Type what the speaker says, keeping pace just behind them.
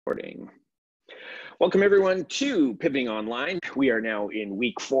Recording. Welcome everyone to Pivoting Online. We are now in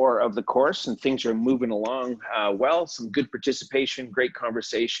week 4 of the course and things are moving along well. Some good participation, great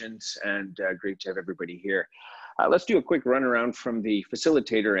conversations, and great to have everybody here. Let's do a quick run around from the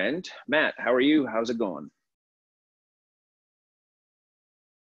facilitator end. Matt, how are you? How's it going?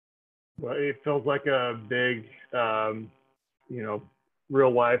 Well, it feels like a big,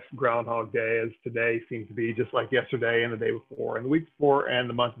 real life Groundhog Day, as today seems to be just like yesterday and the day before and the week before and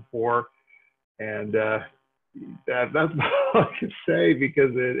the month before. And that's all I can say,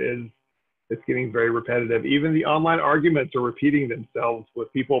 because it's getting very repetitive. Even the online arguments are repeating themselves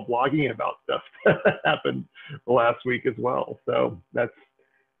with people blogging about stuff that happened last week as well. So that's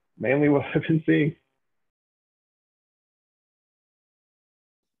mainly what I've been seeing.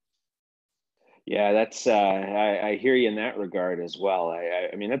 Yeah, that's I hear you in that regard as well.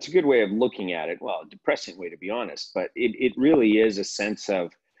 I mean, that's a good way of looking at it. Well, a depressing way, to be honest, but it really is a sense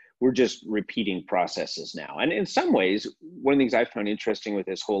of we're just repeating processes now. And in some ways, one of the things I found interesting with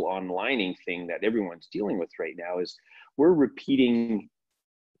this whole onlining thing that everyone's dealing with right now is we're repeating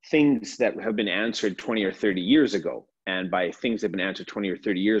things that have been answered 20 or 30 years ago. And by things that have been answered 20 or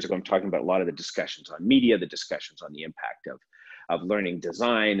 30 years ago, I'm talking about a lot of the discussions on media, the discussions on the impact of learning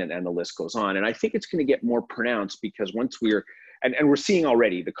design, and the list goes on. And I think it's going to get more pronounced because once we're seeing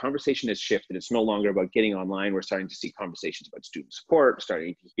already the conversation has shifted. It's no longer about getting online. We're starting to see conversations about student support. We're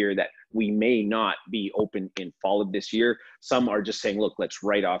starting to hear that we may not be open in fall of this year. Some are just saying, look, let's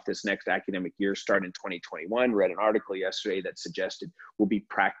write off this next academic year, start in 2021. Read an article yesterday that suggested we'll be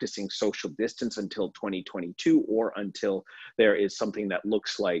practicing social distance until 2022 or until there is something that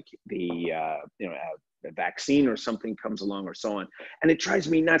looks like a vaccine or something comes along or so on. And it drives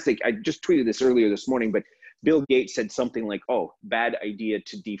me nuts. Like, I just tweeted this earlier this morning, but Bill Gates said something like, oh, bad idea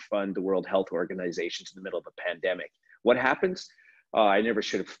to defund the World Health Organization in the middle of a pandemic. What happens? I never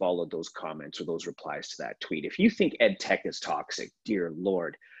should have followed those comments or those replies to that tweet. If you think ed tech is toxic, dear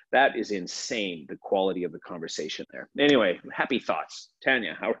Lord, that is insane, the quality of the conversation there. Anyway, happy thoughts.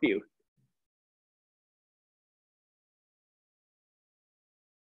 Tanya, how are you?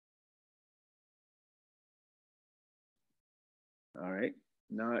 All right,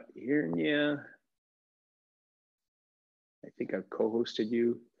 not hearing you. I think I've co-hosted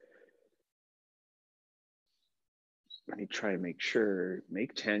you. Let me try and make sure,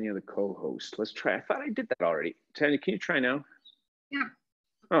 make Tanya the co-host. Let's try. I thought I did that already. Tanya, can you try now? Yeah.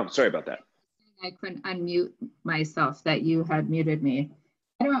 Oh, sorry about that. I couldn't unmute myself, that you had muted me.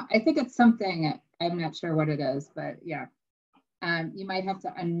 I think it's something, I'm not sure what it is, but yeah. You might have to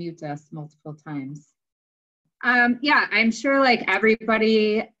unmute us multiple times. Yeah, I'm sure like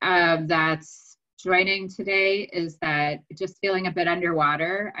everybody that's joining today is that just feeling a bit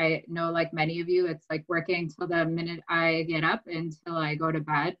underwater. I know like many of you, it's like working till the minute I get up until I go to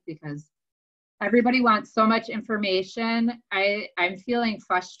bed, because everybody wants so much information. I'm feeling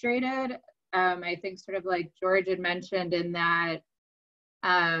frustrated. I think sort of like George had mentioned, in that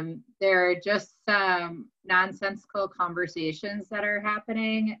there are just some nonsensical conversations that are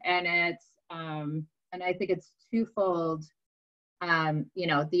happening, and it's and I think it's twofold.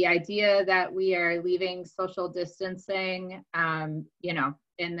 The idea that we are leaving social distancing, in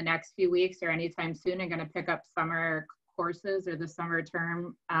the next few weeks or anytime soon, and going to pick up summer courses or the summer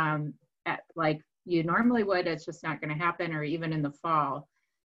term like you normally would. It's just not going to happen, or even in the fall.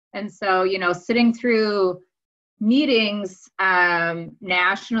 And so, sitting through meetings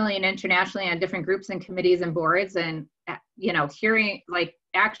nationally and internationally on different groups and committees and boards, and, hearing, like,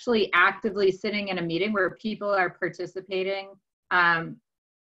 actually actively sitting in a meeting where people are participating and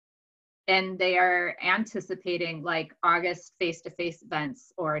they are anticipating like August face-to-face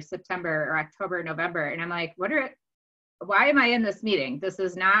events, or September or October, November. And I'm like, why am I in this meeting? This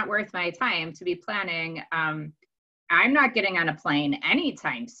is not worth my time to be planning. I'm not getting on a plane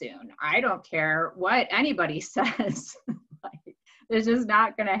anytime soon. I don't care what anybody says. It's just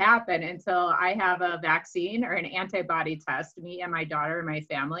not going to happen until I have a vaccine or an antibody test, me and my daughter and my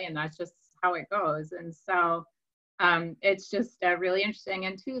family, and that's just how it goes. And so it's just really interesting.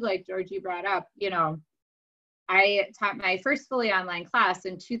 And too, like Georgie brought up, I taught my first fully online class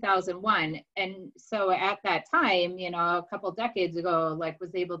in 2001. And so at that time, a couple decades ago, like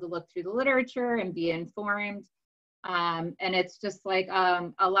was able to look through the literature and be informed. And it's just like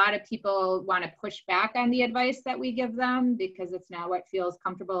a lot of people want to push back on the advice that we give them, because it's not what feels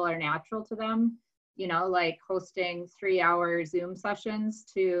comfortable or natural to them, like hosting 3-hour Zoom sessions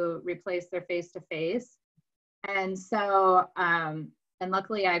to replace their face-to-face. And so, and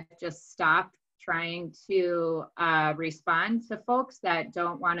luckily I've just stopped trying to respond to folks that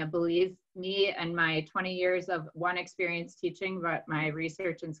don't want to believe me and my 20 years of one experience teaching, but my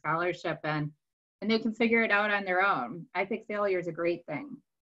research and scholarship, and they can figure it out on their own. I think failure is a great thing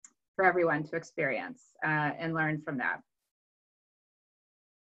for everyone to experience and learn from that.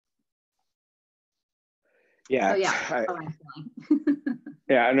 Yeah, so, yeah.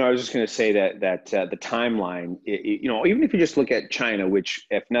 Yeah, I know. I was just going to say that the timeline, you know, even if you just look at China, which,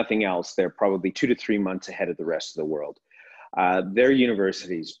 if nothing else, they're probably 2 to 3 months ahead of the rest of the world. Their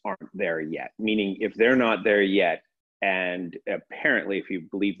universities aren't there yet. Meaning, if they're not there yet, and apparently, if you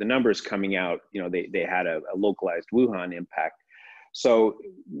believe the numbers coming out, you know, they had a localized Wuhan impact. So,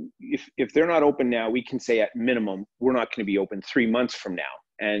 if they're not open now, we can say at minimum we're not going to be open 3 months from now.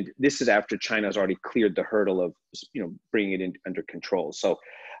 And this is after China's already cleared the hurdle of, you know, bringing it under control. So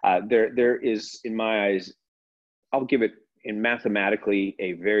there is, in my eyes, I'll give it in mathematically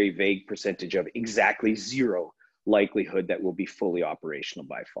a very vague percentage of exactly zero likelihood that will be fully operational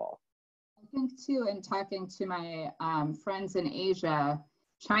by fall. I think too, in talking to my friends in Asia,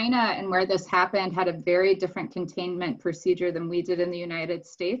 China and where this happened had a very different containment procedure than we did in the United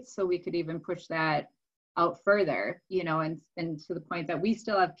States. So we could even push that out further, you know, and to the point that we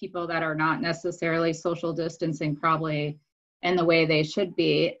still have people that are not necessarily social distancing probably in the way they should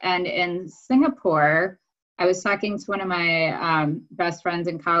be. And in Singapore, I was talking to one of my best friends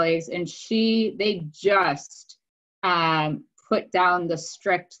and colleagues, and they just put down the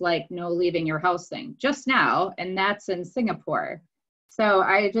strict, like, no leaving your house thing just now, and that's in Singapore. So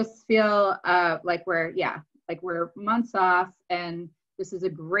I just feel like we're months off, and this is a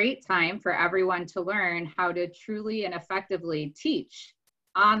great time for everyone to learn how to truly and effectively teach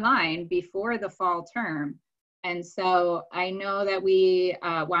online before the fall term. And so I know that we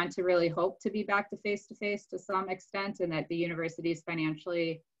want to really hope to be back to face to some extent, and that the universities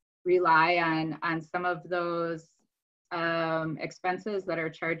financially rely on some of those expenses that are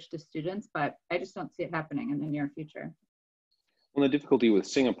charged to students, but I just don't see it happening in the near future. Well, the difficulty with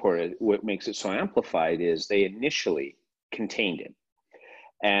Singapore, what makes it so amplified, is they initially contained it.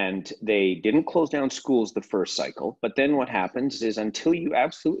 And they didn't close down schools the first cycle. But then what happens is, until you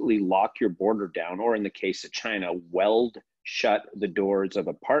absolutely lock your border down, or in the case of China, weld shut the doors of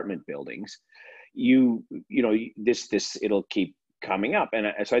apartment buildings, you know, it'll keep coming up. And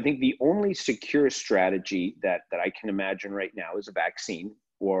so I think the only secure strategy that I can imagine right now is a vaccine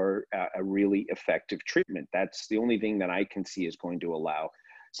or a really effective treatment. That's the only thing that I can see is going to allow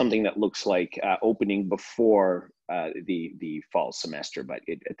something that looks like opening before the fall semester. But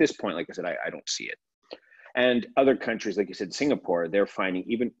at this point, like I said, I don't see it. And other countries, like you said, Singapore, they're finding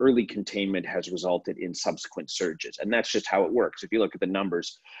even early containment has resulted in subsequent surges. And that's just how it works. If you look at the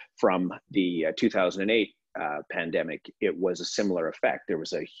numbers from the 2008 pandemic, it was a similar effect. There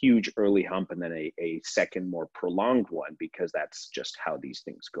was a huge early hump and then a second, more prolonged one, because that's just how these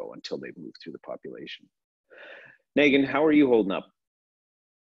things go until they've moved through the population. Megan, how are you holding up?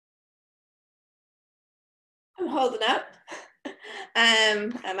 I'm holding up.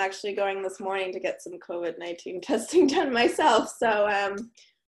 I'm actually going this morning to get some COVID-19 testing done myself. So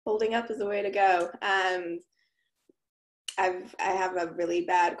holding up is the way to go. I have a really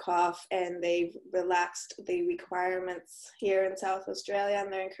bad cough, and they've relaxed the requirements here in South Australia,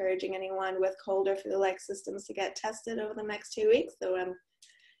 and they're encouraging anyone with cold or flu-like symptoms to get tested over the next 2 weeks. So I'm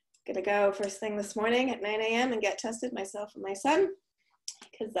gonna go first thing this morning at 9 a.m. and get tested, myself and my son,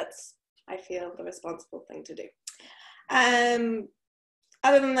 because that's, I feel, the responsible thing to do.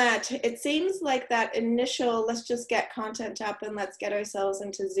 Other than that, it seems like that initial let's just get content up and let's get ourselves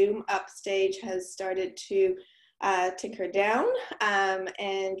into Zoom up stage has started to tinker down,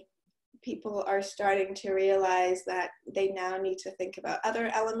 and people are starting to realize that they now need to think about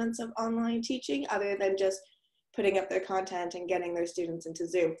other elements of online teaching other than just putting up their content and getting their students into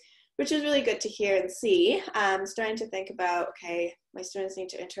Zoom, which is really good to hear and see. Starting to think about, okay, my students need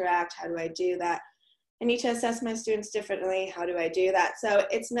to interact. How do I do that? I need to assess my students differently. How do I do that? So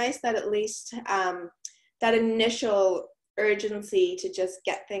it's nice that at least that initial urgency to just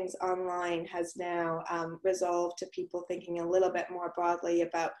get things online has now resolved to people thinking a little bit more broadly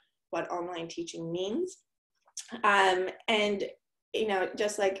about what online teaching means. And, you know,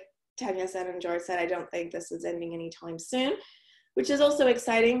 just like Tanya said and George said, I don't think this is ending anytime soon, which is also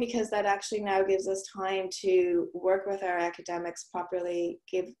exciting because that actually now gives us time to work with our academics properly,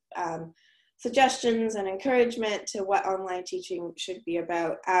 give suggestions and encouragement to what online teaching should be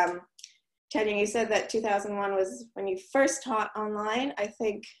about. Tanya, you said that 2001 was when you first taught online. I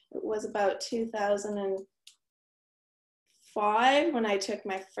think it was about 2005 when I took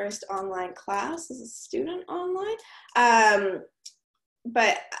my first online class as a student online.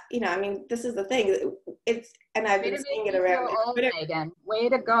 but I mean, this is the thing. It's, and I've been seeing it around Twitter. Megan, way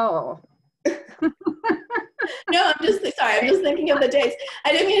to go. No, I'm just sorry. I'm just thinking of the days.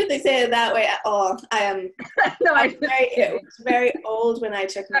 I didn't mean to say it that way at all. I am. No, it was very old when I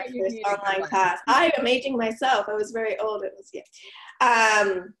took my first online class. I am aging myself. I was very old. It was, yeah.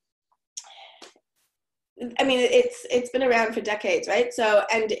 I mean, it's been around for decades, right? So,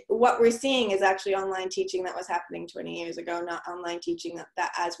 and what we're seeing is actually online teaching that was happening 20 years ago, not online teaching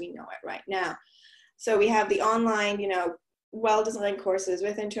that as we know it right now. So we have the online, well-designed courses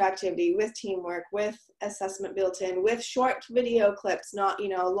with interactivity, with teamwork, with assessment built in, with short video clips, not,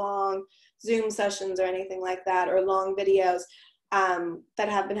 long Zoom sessions or anything like that, or long videos that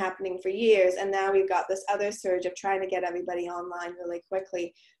have been happening for years. And now we've got this other surge of trying to get everybody online really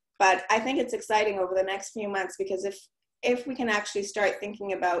quickly. But I think it's exciting over the next few months, because if we can actually start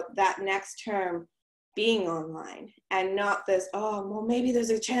thinking about that next term being online and not this, oh, well, maybe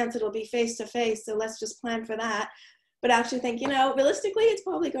there's a chance it'll be face-to-face, so let's just plan for that. But actually think, realistically, it's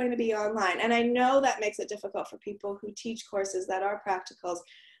probably going to be online. And I know that makes it difficult for people who teach courses that are practicals,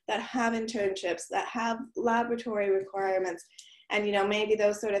 that have internships, that have laboratory requirements. And, maybe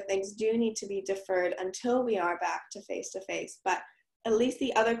those sort of things do need to be deferred until we are back to face-to-face. But at least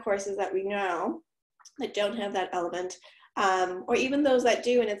the other courses that we know that don't have that element, or even those that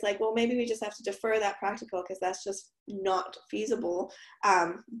do, and it's like, well, maybe we just have to defer that practical because that's just not feasible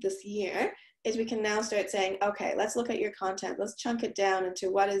this year, is we can now start saying, okay, let's look at your content. Let's chunk it down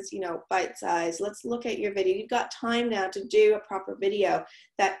into what is, bite size. Let's look at your video. You've got time now to do a proper video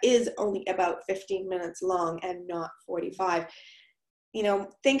that is only about 15 minutes long and not 45.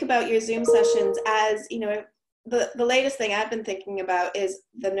 Think about your Zoom sessions as, the latest thing I've been thinking about is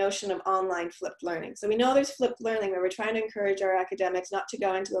the notion of online flipped learning. So we know there's flipped learning where we're trying to encourage our academics not to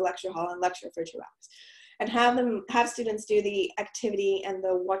go into the lecture hall and lecture for 2 hours, and have students do the activity and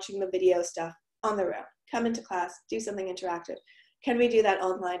the watching the video stuff on their own. Come into class, do something interactive. Can we do that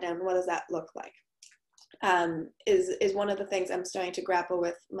online, and what does that look like? Is one of the things I'm starting to grapple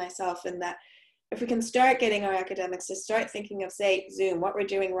with myself, in that if we can start getting our academics to start thinking of, say, Zoom, what we're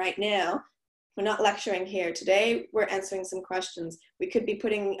doing right now. We're not lecturing here today. We're answering some questions. We could be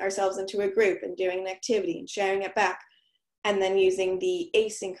putting ourselves into a group and doing an activity and sharing it back, and then using the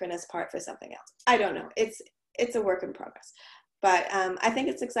asynchronous part for something else. I don't know. It's a work in progress, but I think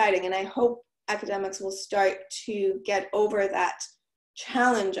it's exciting, and I hope academics will start to get over that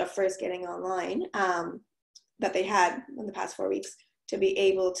challenge of first getting online that they had in the past 4 weeks, to be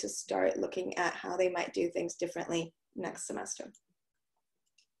able to start looking at how they might do things differently next semester.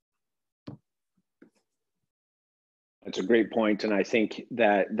 That's a great point, and I think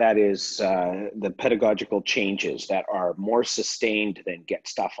that is the pedagogical changes that are more sustained than get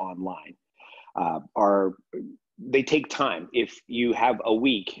stuff online. They take time. If you have a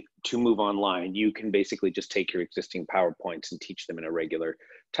week to move online, you can basically just take your existing PowerPoints and teach them in a regular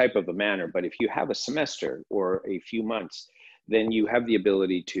type of a manner. But if you have a semester or a few months, then you have the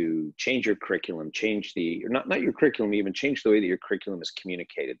ability to change your curriculum, change not your curriculum, even change the way that your curriculum is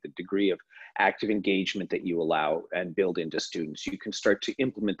communicated, the degree of active engagement that you allow and build into students. You can start to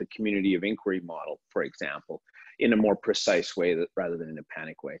implement the community of inquiry model, for example, in a more precise way rather than in a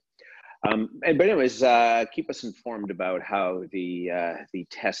panic way. But anyways, keep us informed about how the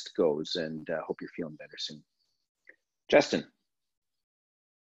test goes, and hope you're feeling better soon. Justin.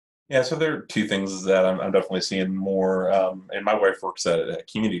 Yeah, so there are 2 things that I'm definitely seeing more, and my wife works at a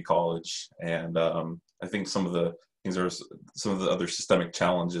community college, and I think some of the things are some of the other systemic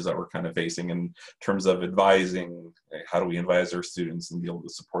challenges that we're kind of facing in terms of advising. How do we advise our students and be able to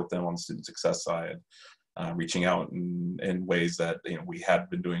support them on the student success side? Reaching out in ways that we had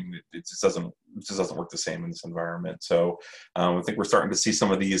been doing. It just doesn't work the same in this environment. So I think we're starting to see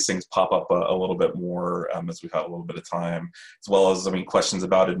some of these things pop up a little bit more as we've had a little bit of time, as well as questions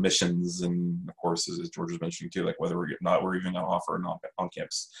about admissions, and of course, as George was mentioning too, like whether we're even going to offer an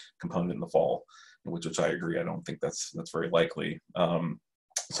on-campus component in the fall, which I agree. I don't think that's very likely.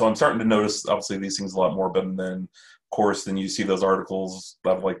 So I'm starting to notice, obviously, these things a lot more, but then, of course, then you see those articles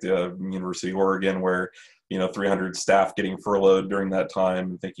of like the University of Oregon where, 300 staff getting furloughed during that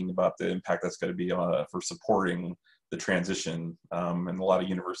time, and thinking about the impact that's going to be for supporting the transition. And a lot of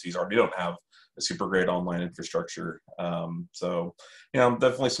universities already don't have a super great online infrastructure. So,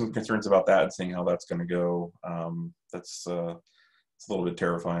 definitely some concerns about that and seeing how that's going to go. That's it's a little bit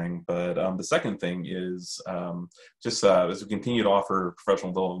terrifying. But the second thing is just as we continue to offer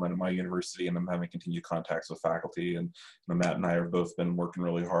professional development at my university, and I'm having continued contacts with faculty, and Matt and I have both been working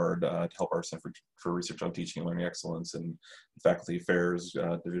really hard to help our Center for Research on Teaching and Learning Excellence and Faculty Affairs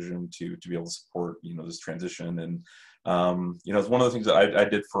division to be able to support, you know, this transition. And you know, it's one of the things that I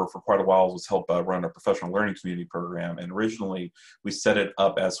did for quite a while was help run a professional learning community program. And originally we set it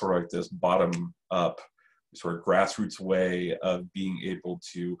up as sort of like this bottom up sort of grassroots way of being able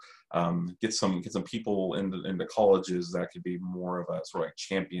to get some people into colleges that could be more of a sort of like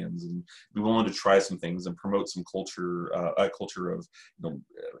champions and be willing to try some things and promote some culture, a culture of, you know,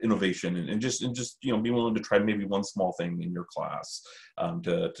 innovation and just you know, be willing to try maybe one small thing in your class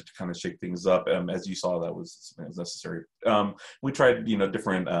to kind of shake things up. As you saw, that was something that was necessary. We tried, you know,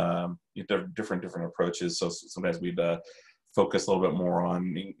 different approaches. So sometimes we'd focus a little bit more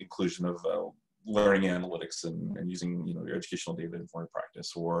on inclusion of learning analytics and using, you know, your educational data informed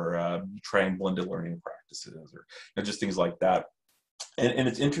practice, or trying blended learning practices, or, you know, just things like that. And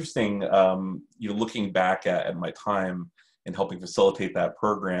it's interesting, you know, looking back at my time and helping facilitate that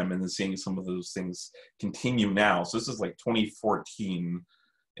program, and then seeing some of those things continue now. So this is like 2014,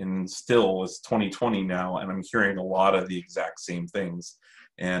 and still it's 2020 now, and I'm hearing a lot of the exact same things.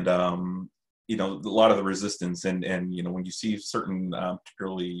 And you know, a lot of the resistance, and you know, when you see certain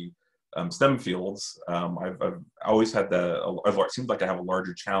particularly STEM fields, I've always had it seems like I have a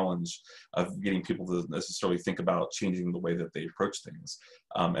larger challenge of getting people to necessarily think about changing the way that they approach things.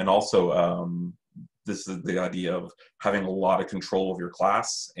 And also, this is the idea of having a lot of control of your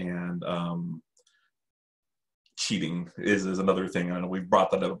class, and cheating is another thing. I know we've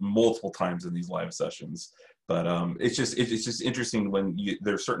brought that up multiple times in these live sessions. But it's just interesting when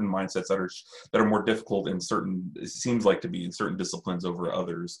there are certain mindsets that are more difficult in certain, it seems like to be in certain disciplines over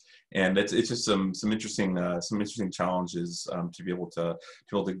others, and it's just some interesting challenges to be able to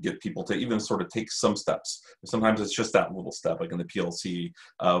get people to even sort of take some steps. Sometimes it's just that little step, like in the PLC,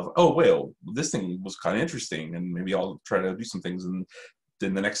 of, oh well, this thing was kind of interesting, and maybe I'll try to do some things, and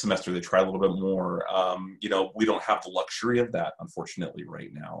then the next semester they try a little bit more. You know, we don't have the luxury of that, unfortunately,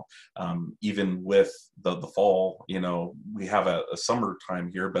 right now. Even with the fall, you know, we have a summer time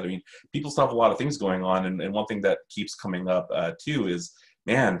here, but I mean, people still have a lot of things going on. And one thing that keeps coming up too is,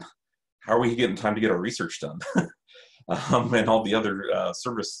 man, how are we getting time to get our research done? And all the other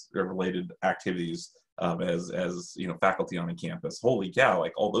service-related activities as you know, faculty on a campus. Holy cow,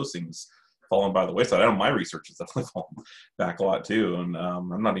 like all those things fallen by the wayside. I know my research has definitely fallen back a lot too, and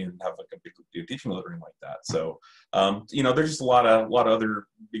I'm not even have like a big teaching load or anything like that. So you know, there's just a lot of other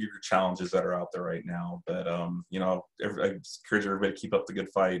bigger challenges that are out there right now. But you know, I just encourage everybody to keep up the good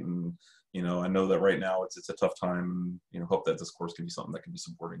fight, and you know, I know that right now it's a tough time. You know, hope that this course can be something that can be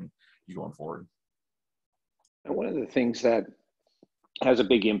supporting you going forward. And one of the things that has a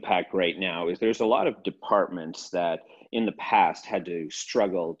big impact right now is there's a lot of departments that in the past had to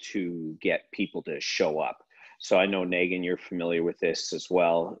struggle to get people to show up. So I know, Negan, you're familiar with this as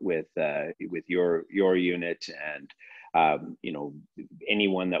well, with your unit, and you know,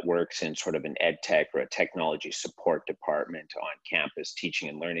 anyone that works in sort of an ed tech or a technology support department on campus, teaching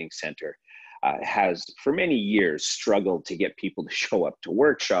and learning center, has for many years struggled to get people to show up to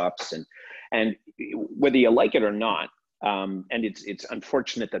workshops, and whether you like it or not. And it's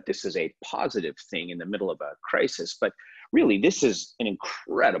unfortunate that this is a positive thing in the middle of a crisis, but really this is an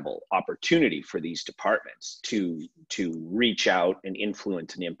incredible opportunity for these departments to reach out and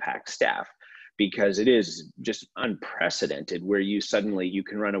influence and impact staff, because it is just unprecedented where you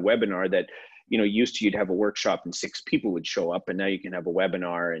can run a webinar that, you know, used to you'd have a workshop and 6 people would show up, and now you can have a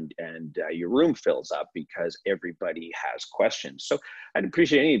webinar and your room fills up because everybody has questions. So I'd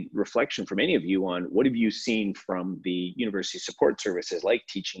appreciate any reflection from any of you on what have you seen from the university support services like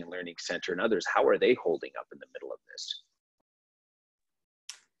Teaching and Learning Center and others. How are they holding up in the middle of this?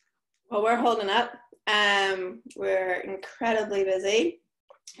 Well, we're holding up. We're incredibly busy.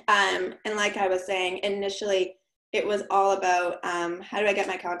 And like I was saying, initially, it was all about how do I get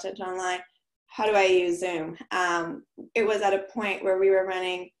my content online? How do I use Zoom? It was at a point where we were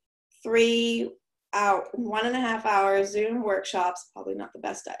running 1.5 hour Zoom workshops, probably not the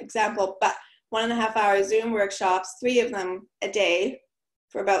best example, but 1.5 hour Zoom workshops, 3 of them a day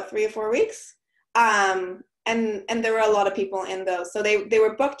for about 3 or 4 weeks. And there were a lot of people in those. So they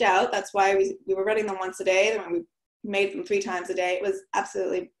were booked out. That's why we were running them once a day. Then we made them 3 times a day. It was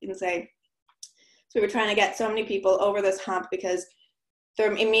absolutely insane. So we were trying to get so many people over this hump, because their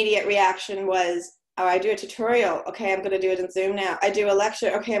immediate reaction was, oh, I do a tutorial. Okay, I'm going to do it in Zoom now. I do a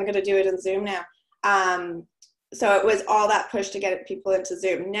lecture. Okay, I'm going to do it in Zoom now. So it was all that push to get people into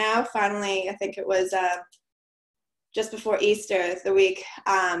Zoom. Now, finally, I think it was just before Easter, the week,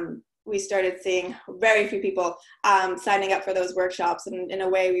 we started seeing very few people signing up for those workshops. And in a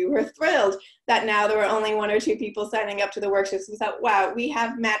way, we were thrilled that now there were only 1 or 2 people signing up to the workshops. We thought, wow, we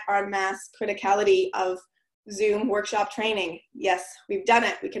have met our mass criticality of Zoom workshop training. Yes, we've done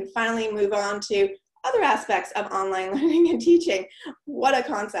it. We can finally move on to other aspects of online learning and teaching. What a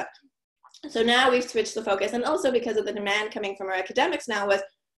concept. So now we've switched the focus, and also because of the demand coming from our academics now was,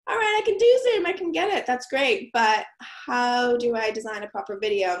 all right, I can do Zoom, I can get it, that's great, but how do I design a proper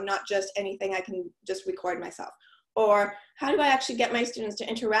video, not just anything I can just record myself? Or how do I actually get my students to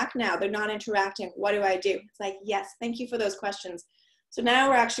interact now? They're not interacting, what do I do? It's like, yes, thank you for those questions. So now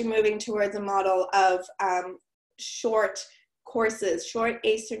we're actually moving towards a model of short courses, short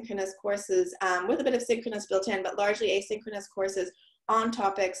asynchronous courses with a bit of synchronous built in, but largely asynchronous courses on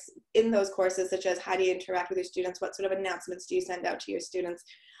topics in those courses, such as how do you interact with your students? What sort of announcements do you send out to your students?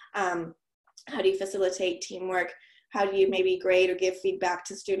 How do you facilitate teamwork? How do you maybe grade or give feedback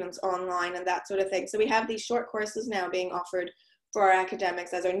to students online and that sort of thing? So we have these short courses now being offered for our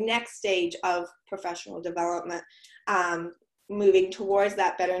academics as our next stage of professional development, moving towards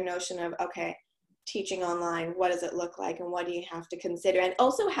that better notion of, okay, teaching online, what does it look like and what do you have to consider? And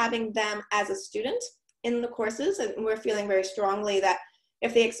also having them as a student in the courses, and we're feeling very strongly that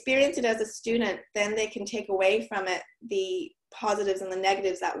if they experience it as a student, then they can take away from it the positives and the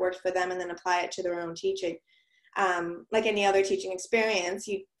negatives that worked for them and then apply it to their own teaching. Like any other teaching experience,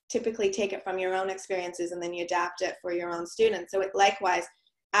 you typically take it from your own experiences and then you adapt it for your own students. So likewise,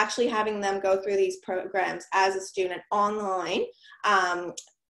 actually having them go through these programs as a student online,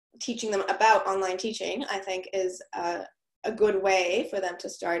 teaching them about online teaching, I think is a good way for them to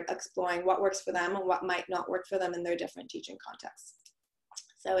start exploring what works for them and what might not work for them in their different teaching contexts.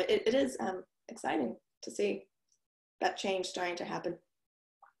 So it is exciting to see that change starting to happen.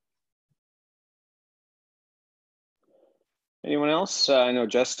 Anyone else? I know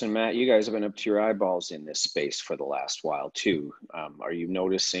Justin, Matt, you guys have been up to your eyeballs in this space for the last while too. Are you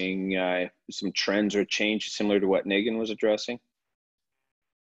noticing some trends or change similar to what Megan was addressing?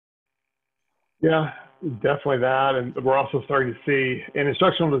 Yeah, definitely that. And we're also starting to see in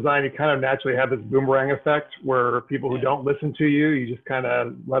instructional design, you kind of naturally have this boomerang effect where people who don't listen to you, you just kind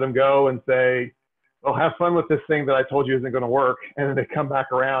of let them go and say, oh, have fun with this thing that I told you isn't going to work. And then they come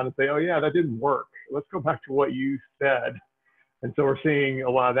back around and say, oh yeah, that didn't work. Let's go back to what you said. And so we're seeing a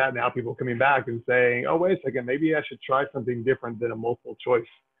lot of that now, people coming back and saying, oh, wait a second, maybe I should try something different than a multiple choice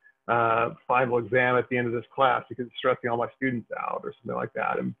final exam at the end of this class because it's stressing all my students out or something like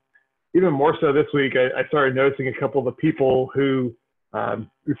that. And even more so this week, I started noticing a couple of the people who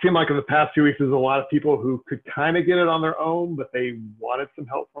it seemed like in the past 2 weeks, there's a lot of people who could kind of get it on their own, but they wanted some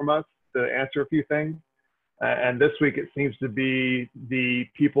help from us to answer a few things. And this week, it seems to be the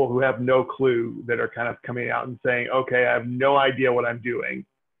people who have no clue that are kind of coming out and saying, okay, I have no idea what I'm doing.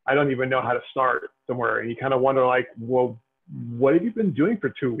 I don't even know how to start somewhere. And you kind of wonder like, well, what have you been doing for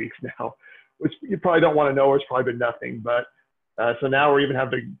 2 weeks now? Which you probably don't want to know, or it's probably been nothing. But so now we even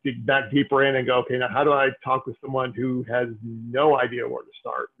have to dig back deeper in and go, okay, now how do I talk with someone who has no idea where to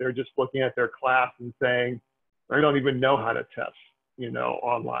start? They're just looking at their class and saying, I don't even know how to test,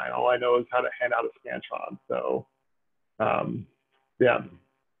 online. All I know is how to hand out a Scantron. So, yeah.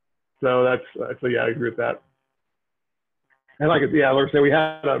 So so yeah, I agree with that. And like I said, we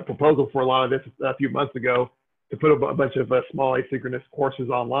had a proposal for a lot of this a few months ago to put a bunch of small asynchronous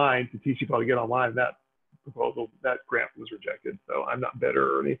courses online to teach people how to get online. And that proposal, that grant was rejected. So I'm not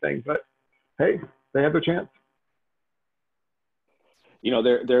bitter or anything, but hey, they have their chance.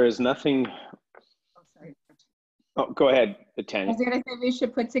 There is nothing. Oh, sorry. Oh, go ahead, Tanya. I was going to say we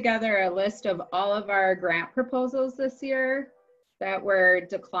should put together a list of all of our grant proposals this year that were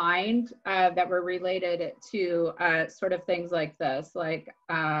declined, that were related to sort of things like this, like,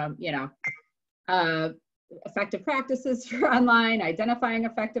 effective practices for online, identifying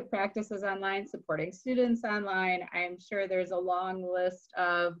effective practices online, supporting students online. I'm sure there's a long list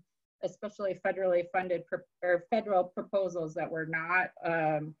of especially federally funded or federal proposals that were not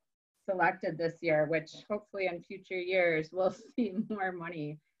selected this year, which hopefully in future years we'll see more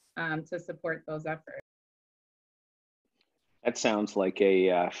money to support those efforts. That sounds like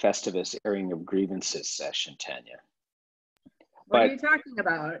a Festivus airing of grievances session, Tanya. What are you talking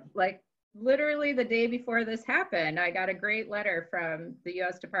about? Like literally the day before this happened, I got a great letter from the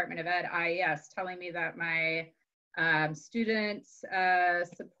U.S. Department of Ed, IES, telling me that my students'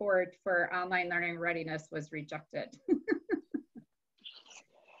 support for online learning readiness was rejected.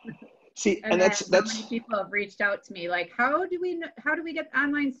 See, and that's how many people have reached out to me, like, how do we get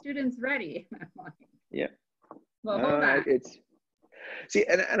online students ready? I'm like, yeah. Well, hold on. See,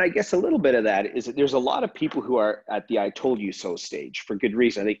 and I guess a little bit of that is that there's a lot of people who are at the I told you so stage for good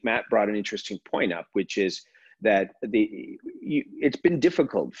reason. I think Matt brought an interesting point up, which is that it's been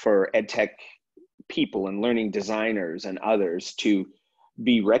difficult for ed tech people and learning designers and others to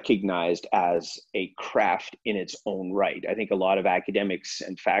be recognized as a craft in its own right. I think a lot of academics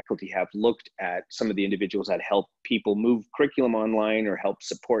and faculty have looked at some of the individuals that help people move curriculum online or help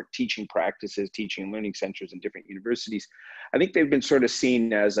support teaching practices, teaching and learning centers in different universities. I think they've been sort of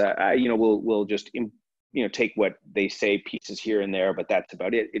seen as we'll just take what they say, pieces here and there, but that's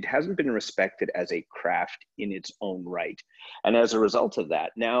about it. It hasn't been respected as a craft in its own right. And as a result of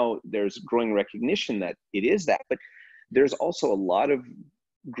that, now there's growing recognition that it is that, but there's also a lot of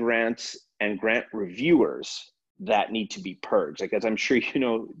grants and grant reviewers that need to be purged. Like, as I'm sure you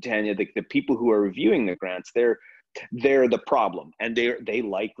know, Tanya, the people who are reviewing the grants, they're the problem. And they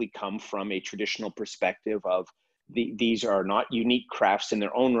likely come from a traditional perspective of these are not unique crafts in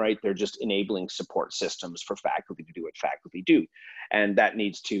their own right. They're just enabling support systems for faculty to do what faculty do. And that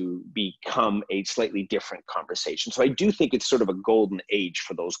needs to become a slightly different conversation. So I do think it's sort of a golden age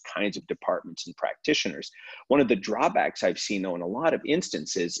for those kinds of departments and practitioners. One of the drawbacks I've seen, though, in a lot of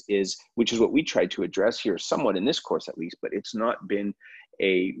instances is, which is what we tried to address here somewhat in this course at least, but it's not been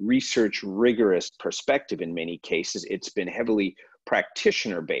a research rigorous perspective in many cases. It's been heavily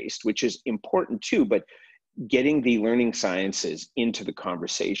practitioner based, which is important too, but getting the learning sciences into the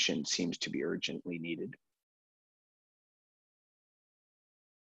conversation seems to be urgently needed.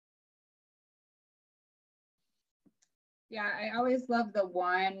 Yeah, I always love the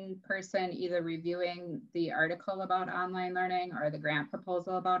one person either reviewing the article about online learning or the grant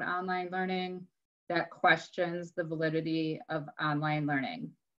proposal about online learning that questions the validity of online learning.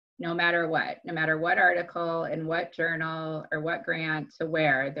 No matter what article in what journal or what grant to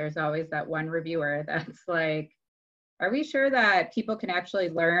where, there's always that one reviewer that's like, are we sure that people can actually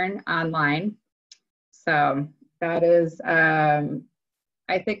learn online? So that is, I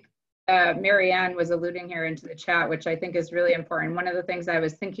think Marianne was alluding here into the chat, which I think is really important. One of the things I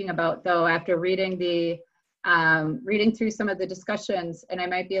was thinking about though, after reading through some of the discussions, and I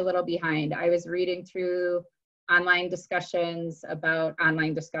might be a little behind, I was reading through online discussions about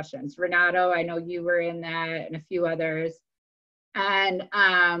online discussions. Renato, I know you were in that and a few others. And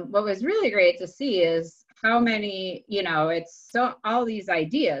what was really great to see is how many, it's so all these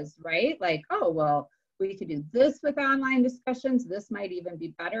ideas, right? Like, oh, well, we could do this with online discussions. This might even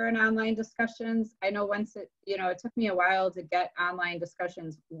be better in online discussions. I know once it took me a while to get online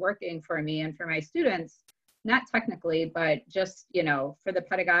discussions working for me and for my students, not technically, but just, for the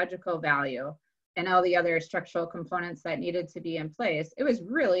pedagogical value and all the other structural components that needed to be in place. It was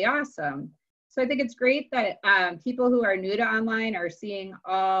really awesome. So I think it's great that people who are new to online are seeing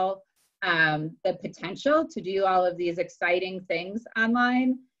all the potential to do all of these exciting things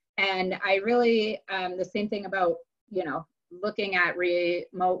online. And I really, the same thing about, looking at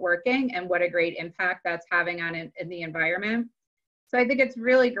remote working and what a great impact that's having on it in the environment. So I think it's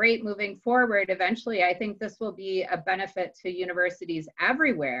really great moving forward. Eventually, I think this will be a benefit to universities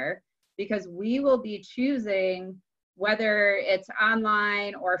everywhere, because we will be choosing whether it's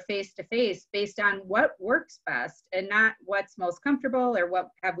online or face-to-face based on what works best and not what's most comfortable or what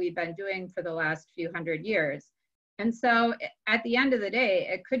have we been doing for the last few hundred years. And so at the end of the day,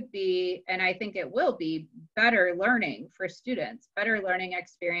 it could be, and I think it will be, better learning for students, better learning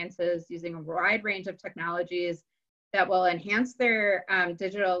experiences using a wide range of technologies that will enhance their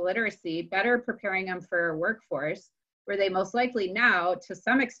digital literacy, better preparing them for a workforce where they most likely now, to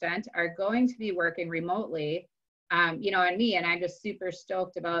some extent, are going to be working remotely, and I'm just super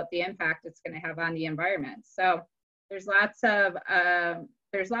stoked about the impact it's going to have on the environment. So there's lots of, as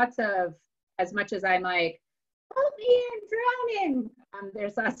much as I'm like, help me, I'm drowning,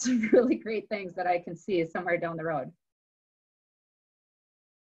 there's lots of really great things that I can see somewhere down the road.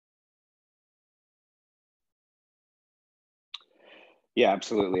 Yeah,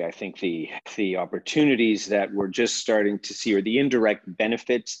 absolutely. I think the opportunities that we're just starting to see, or the indirect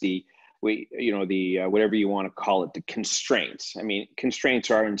benefits, whatever you want to call it, the constraints. I mean,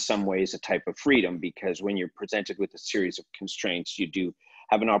 constraints are in some ways a type of freedom, because when you're presented with a series of constraints, you do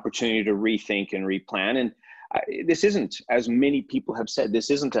have an opportunity to rethink and replan. And this isn't, as many people have said, this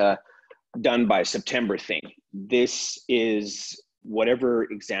isn't a done by September thing. This is whatever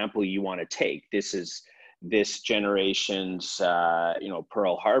example you want to take. This is this generation's,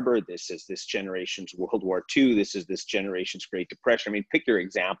 Pearl Harbor. This is this generation's World War II. This is this generation's Great Depression. I mean, pick your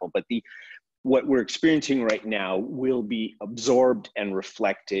example, but what we're experiencing right now will be absorbed and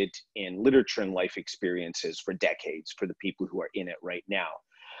reflected in literature and life experiences for decades for the people who are in it right now.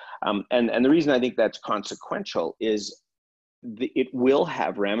 And the reason I think that's consequential is it will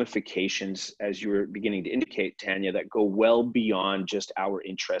have ramifications, as you were beginning to indicate, Tanya, that go well beyond just our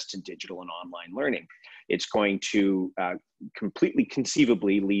interest in digital and online learning. It's going to completely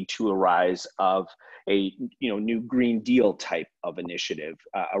conceivably lead to a rise of a new Green Deal type of initiative,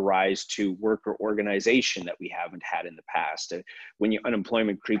 a rise to worker organization that we haven't had in the past. When your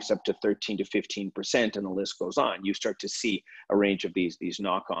unemployment creeps up to 13 to 15%, and the list goes on, you start to see a range of these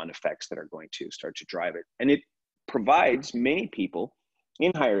knock-on effects that are going to start to drive it. And it provides many people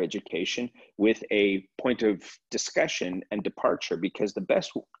in higher education with a point of discussion and departure, because the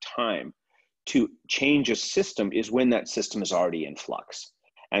best time to change a system is when that system is already in flux.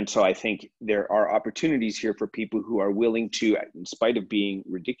 And so I think there are opportunities here for people who are willing to, in spite of being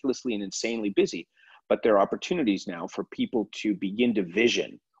ridiculously and insanely busy, but there are opportunities now for people to begin to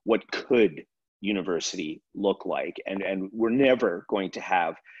vision what could university look like. And we're never going to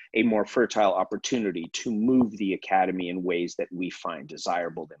have a more fertile opportunity to move the academy in ways that we find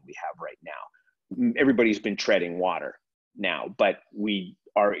desirable than we have right now. Everybody's been treading water now, but we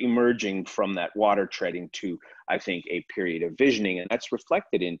are emerging from that water treading to, I think, a period of visioning. And that's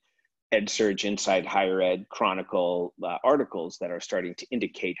reflected in EdSurge Inside Higher Ed Chronicle articles that are starting to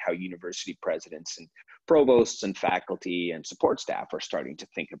indicate how university presidents and provosts and faculty and support staff are starting to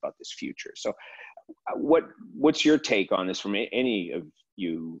think about this future. So what's your take on this from any of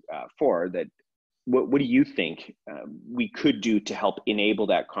you four? That what do you think we could do to help enable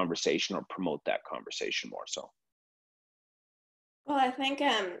that conversation or promote that conversation more so? Well, I think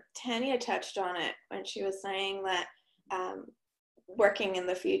Tanya touched on it when she was saying that working in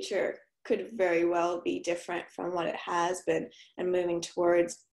the future could very well be different from what it has been, and moving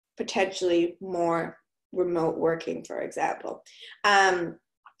towards potentially more remote working, for example. And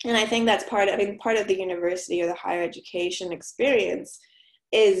I think that's part of the university or the higher education experience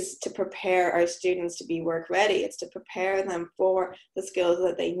is to prepare our students to be work ready. It's to prepare them for the skills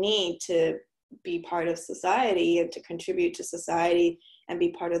that they need to be part of society and to contribute to society and be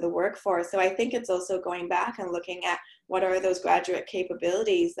part of the workforce. So I think it's also going back and looking at what are those graduate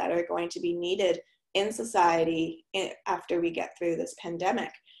capabilities that are going to be needed in society after we get through this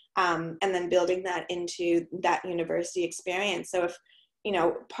pandemic, and then building that into that university experience. So if,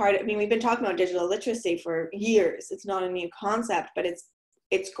 we've been talking about digital literacy for years. It's not a new concept, but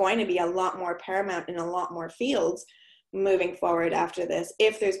it's going to be a lot more paramount in a lot more fields moving forward after this,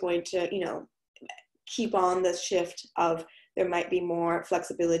 if there's going to, keep on this shift of there might be more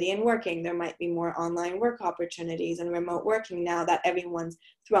flexibility in working, there might be more online work opportunities and remote working now that everyone's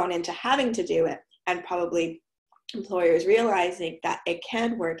thrown into having to do it, and probably employers realizing that it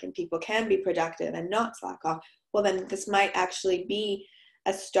can work and people can be productive and not slack off. Well, then this might actually be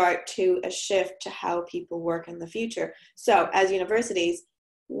a start to a shift to how people work in the future. So as universities,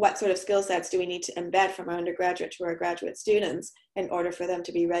 what sort of skill sets do we need to embed from our undergraduate to our graduate students in order for them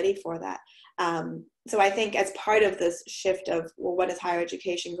to be ready for that? So I think as part of this shift of, well, what is higher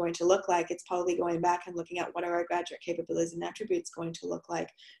education going to look like? It's probably going back and looking at what are our graduate capabilities and attributes going to look like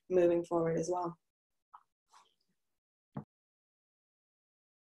moving forward as well.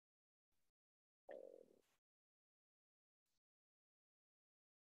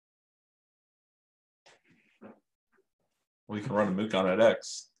 We can run a MOOC on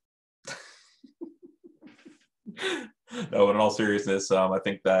edX. No, in all seriousness, I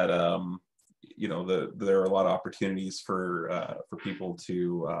think that there are a lot of opportunities for people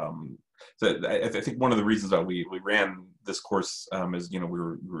to. I think one of the reasons that we ran this course is we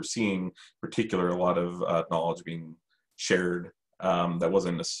were seeing particular a lot of knowledge being shared that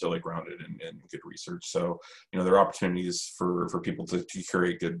wasn't necessarily grounded in good research. So there are opportunities for people to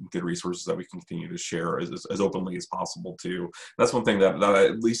curate good resources that we can continue to share as openly as possible too. That's one thing that I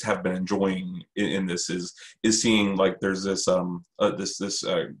at least have been enjoying in this is seeing like there's this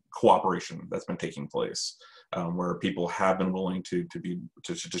cooperation that's been taking place. Where people have been willing to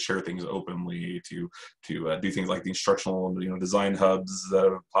share things openly, to do things like the instructional design hubs that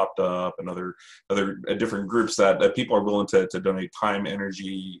have popped up, and other different groups that people are willing to donate time,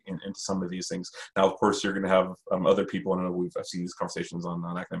 energy into some of these things. Now, of course, you're going to have other people, and I know I've seen these conversations on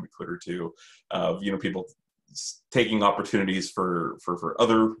academic Twitter too, of people taking opportunities for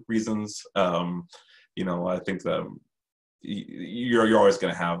other reasons. I think that. You're always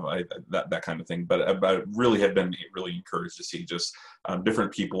going to have that kind of thing, but I really have been really encouraged to see just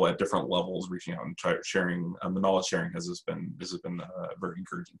different people at different levels reaching out and sharing. The knowledge sharing has been a very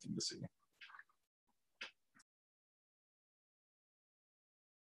encouraging thing to see.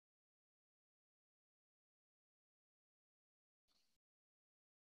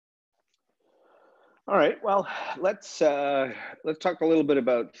 All right. Well, let's talk a little bit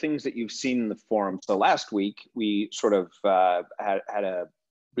about things that you've seen in the forum. So last week we sort of had a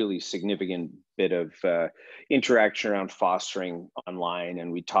really significant bit of interaction around fostering online,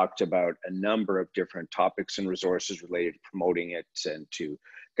 and we talked about a number of different topics and resources related to promoting it and to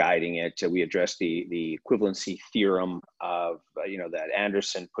guiding it. We addressed the equivalency theorem of that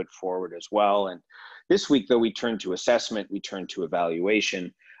Anderson put forward as well. And this week, though, we turned to assessment, we turned to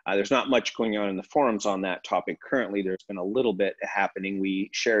evaluation. There's not much going on in the forums on that topic currently. There's been a little bit happening. We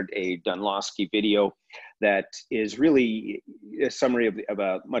shared a Dunlosky video that is really a summary of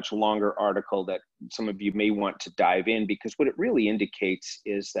a much longer article that some of you may want to dive in, because what it really indicates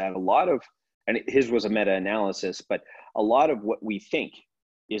is that a lot of, and his was a meta-analysis, but a lot of what we think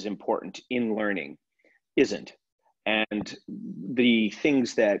is important in learning isn't. And the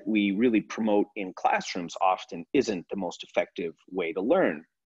things that we really promote in classrooms often isn't the most effective way to learn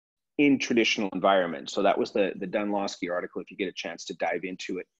in traditional environments. So that was the Dunlosky article, if you get a chance to dive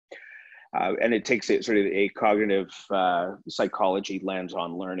into it. And it takes it sort of a cognitive psychology lens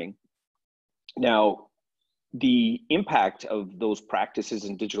on learning. Now, the impact of those practices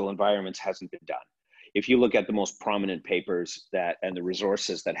in digital environments hasn't been done. If you look at the most prominent papers and the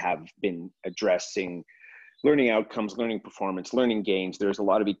resources that have been addressing learning outcomes, learning performance, learning gains, there's a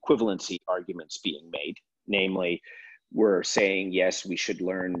lot of equivalency arguments being made. Namely, we're saying, yes, we should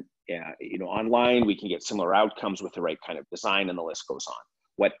learn online, we can get similar outcomes with the right kind of design, and the list goes on.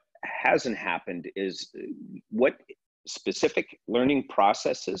 What hasn't happened is what specific learning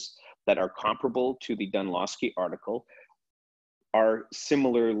processes that are comparable to the Dunlosky article are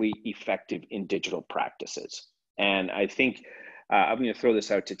similarly effective in digital practices. And I think I'm going to throw this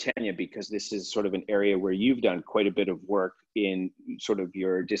out to Tanya, because this is sort of an area where you've done quite a bit of work in sort of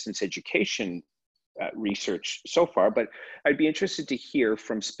your distance education research so far, but I'd be interested to hear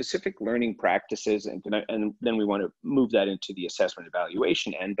from specific learning practices, and then we want to move that into the assessment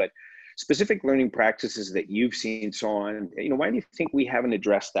evaluation end, but specific learning practices that you've seen so on, why do you think we haven't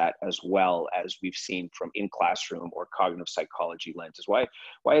addressed that as well as we've seen from in-classroom or cognitive psychology lenses? Why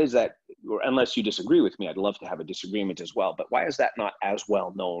is that, or unless you disagree with me, I'd love to have a disagreement as well, but why is that not as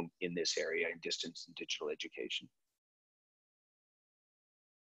well known in this area in distance and digital education?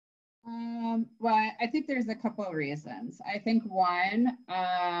 Well, I think there's a couple of reasons. I think one,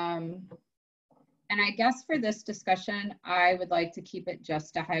 and I guess for this discussion, I would like to keep it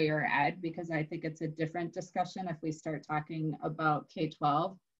just to higher ed, because I think it's a different discussion if we start talking about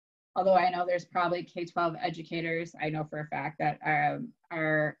K-12. Although I know there's probably K-12 educators, I know for a fact, that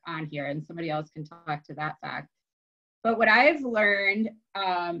are on here, and somebody else can talk to that fact. But what I've learned,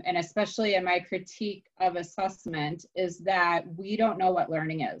 and especially in my critique of assessment, is that we don't know what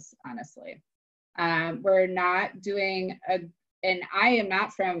learning is, honestly. We're not doing and I am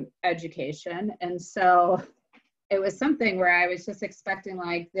not from education. And so it was something where I was just expecting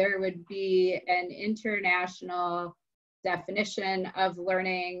like there would be an international definition of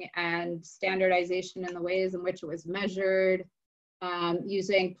learning and standardization in the ways in which it was measured,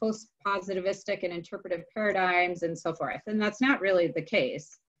 using post-positivistic and interpretive paradigms and so forth. And that's not really the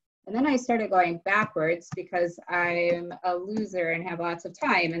case. And then I started going backwards because I'm a loser and have lots of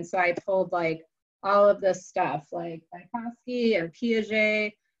time. And so I pulled like all of this stuff like Vygotsky and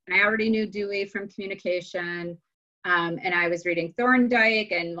Piaget, and I already knew Dewey from communication. And I was reading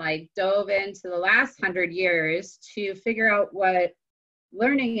Thorndike and like dove into the last 100 years to figure out what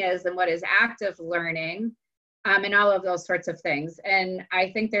learning is and what is active learning. And all of those sorts of things. And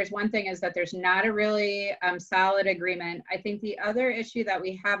I think there's one thing is that there's not a really solid agreement. I think the other issue that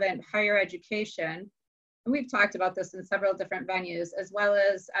we have in higher education, and we've talked about this in several different venues, as well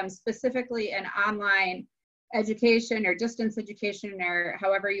as specifically in online education or distance education, or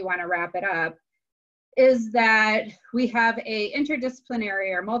however you want to wrap it up, is that we have a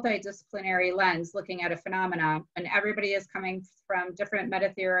interdisciplinary or multidisciplinary lens looking at a phenomena, and everybody is coming from different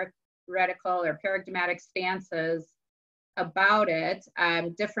meta-theoretical or paradigmatic stances about it.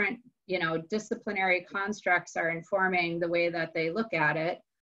 Different, disciplinary constructs are informing the way that they look at it.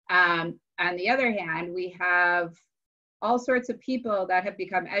 On the other hand, we have all sorts of people that have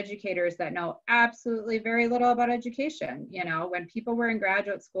become educators that know absolutely very little about education. When people were in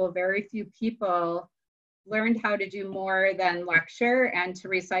graduate school, very few people learned how to do more than lecture and to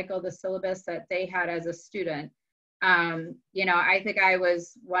recycle the syllabus that they had as a student. I think I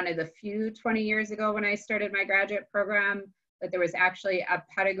was one of the few 20 years ago when I started my graduate program that there was actually a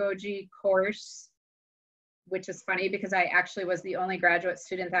pedagogy course, which is funny because I actually was the only graduate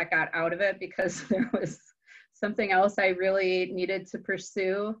student that got out of it because there was something else I really needed to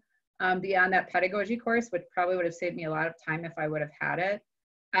pursue beyond that pedagogy course, which probably would have saved me a lot of time if I would have had it.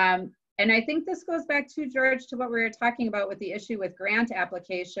 And I think this goes back to, George, to what we were talking about with the issue with grant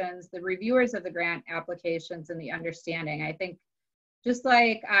applications, the reviewers of the grant applications and the understanding. I think just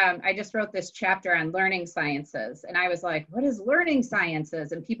like I just wrote this chapter on learning sciences, and I was like, what is learning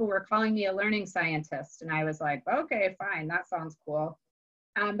sciences? And people were calling me a learning scientist. And I was like, okay, fine, that sounds cool.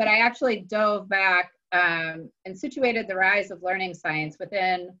 But I actually dove back and situated the rise of learning science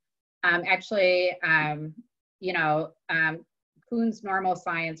within Kuhn's normal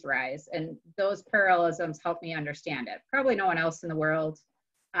science rise. And those parallelisms helped me understand it. Probably no one else in the world.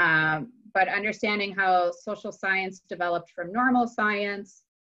 But understanding how social science developed from normal science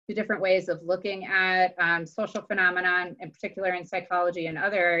to different ways of looking at social phenomenon, in particular in psychology and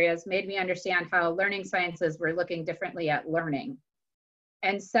other areas, made me understand how learning sciences were looking differently at learning.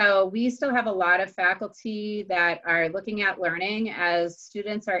 And so we still have a lot of faculty that are looking at learning as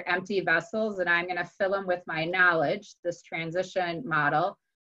students are empty vessels, and I'm going to fill them with my knowledge, this transition model.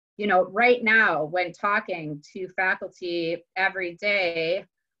 You know, right now, when talking to faculty every day,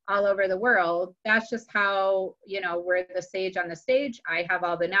 all over the world, that's just how, you know, we're the sage on the stage. I have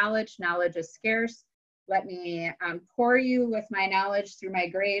all the knowledge. Knowledge is scarce. Let me pour you with my knowledge through my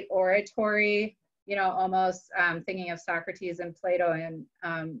great oratory, you know, almost thinking of Socrates and Plato and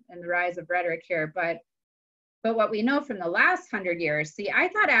the rise of rhetoric here. But what we know from the last 100 years, see, I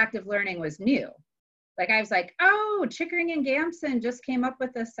thought active learning was new. Like I was like, oh, Chickering and Gamson just came up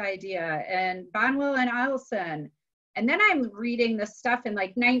with this idea, and Bonwell and Eielson. And then I'm reading this stuff in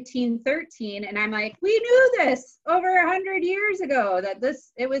like 1913, and I'm like, we knew this over 100 years ago, that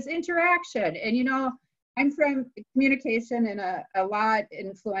it was interaction. And, you know, I'm from communication and a lot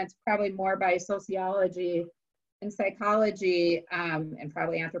influenced probably more by sociology and psychology and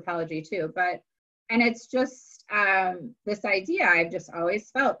probably anthropology too. And it's just this idea, I've just always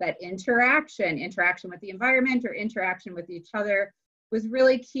felt that interaction with the environment or interaction with each other was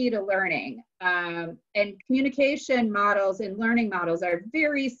really key to learning. And communication models and learning models are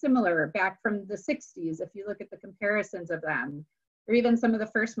very similar back from the 60s, if you look at the comparisons of them, or even some of the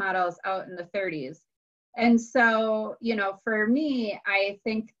first models out in the 30s. And so, you know, for me, I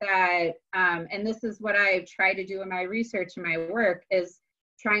think that, and this is what I try to do in my research and my work, is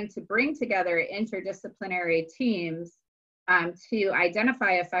trying to bring together interdisciplinary teams to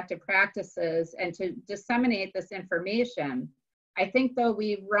identify effective practices and to disseminate this information. I think, though,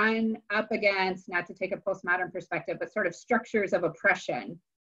 we run up against, not to take a postmodern perspective, but sort of structures of oppression.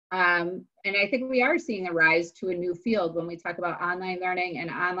 And I think we are seeing a rise to a new field when we talk about online learning and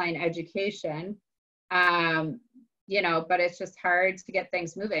online education. You know, but it's just hard to get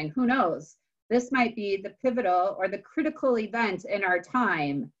things moving. Who knows? This might be the pivotal or the critical event in our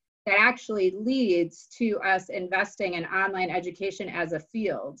time that actually leads to us investing in online education as a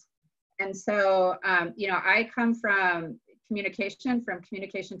field. And so, you know, I come from communication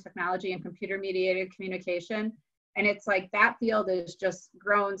technology and computer mediated communication. And it's like that field has just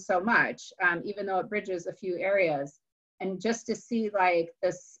grown so much, even though it bridges a few areas. And just to see like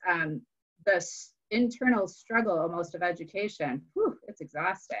this internal struggle almost of education, whew, it's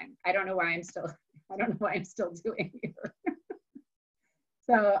exhausting. I don't know why I'm still doing here.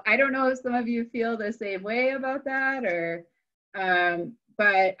 So I don't know if some of you feel the same way about that, or,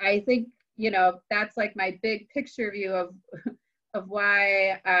 but I think, you know, that's like my big picture view of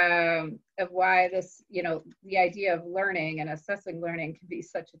why this, you know, the idea of learning and assessing learning can be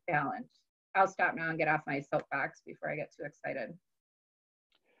such a challenge. I'll stop now and get off my soapbox before I get too excited.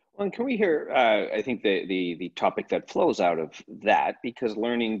 Well, and can we hear, I think the topic that flows out of that, because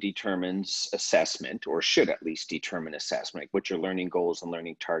learning determines assessment, or should at least determine assessment, like what your learning goals and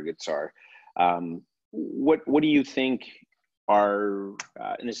learning targets are. What do you think are,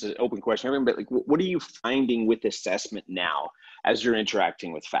 and this is an open question, but like, what are you finding with assessment now as you're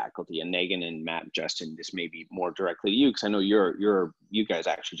interacting with faculty? And Megan and Matt and Justin, this may be more directly to you, because I know you guys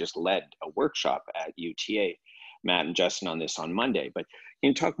actually just led a workshop at UTA, Matt and Justin, on this on Monday. But can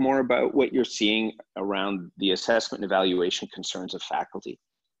you talk more about what you're seeing around the assessment and evaluation concerns of faculty?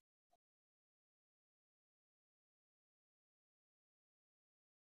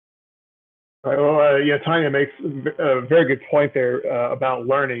 Well, yeah, Tanya makes a very good point there about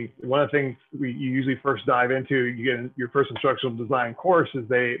learning. One of the things you usually first dive into, you get in your first instructional design course, is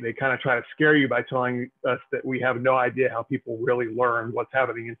they kind of try to scare you by telling us that we have no idea how people really learn, what's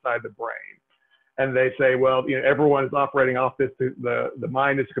happening inside the brain. And they say, well, you know, everyone is operating off this, the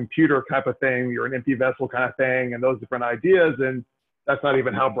mind is a computer type of thing, you're an empty vessel kind of thing, and those different ideas. And that's not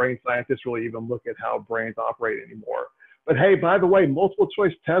even how brain scientists really even look at how brains operate anymore. But hey, by the way, multiple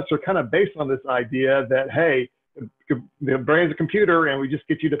choice tests are kind of based on this idea that, hey, the brain's a computer and we just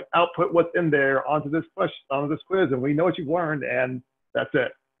get you to output what's in there onto this quiz, and we know what you've learned, and that's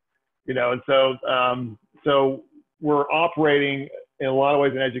it. you know, and so we're operating in a lot of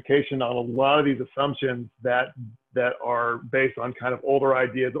ways in education on a lot of these assumptions that are based on kind of older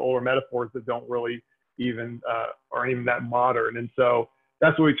ideas, older metaphors that don't really even aren't even that modern. And so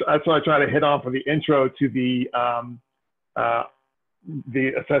that's what I try to hit on for the intro to the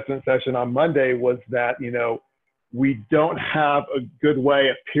assessment session on Monday, was that, you know, we don't have a good way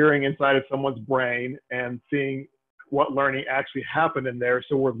of peering inside of someone's brain and seeing what learning actually happened in there.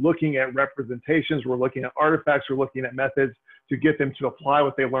 So we're looking at representations, we're looking at artifacts, we're looking at methods to get them to apply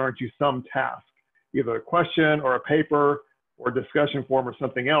what they learned to some task, either a question or a paper or a discussion forum or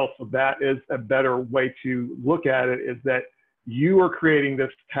something else. So that is a better way to look at it, is that you are creating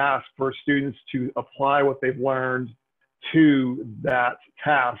this task for students to apply what they've learned to that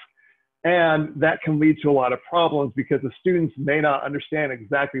task. And that can lead to a lot of problems because the students may not understand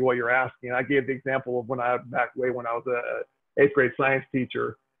exactly what you're asking. I gave the example of when I was a 8th grade science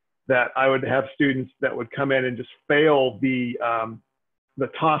teacher, that I would have students that would come in and just fail the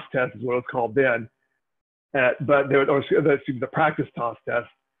TOS test, is what it was called then, but they would, or the practice TOS test.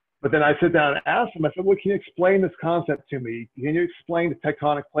 But then I sit down and ask them, I said, well, can you explain this concept to me? Can you explain the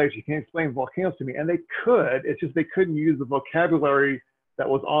tectonic plates? You can't explain volcanoes to me. And they could, it's just they couldn't use the vocabulary that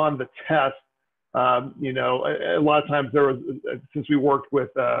was on the test. You know, a lot of times there was, since we worked with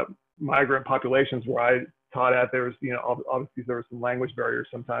migrant populations where I taught at, there was, you know, obviously there was some language barriers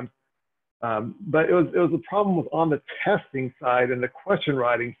sometimes. But it was a problem with on the testing side and the question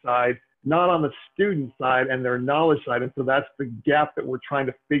writing side, not on the student side and their knowledge side. And so that's the gap that we're trying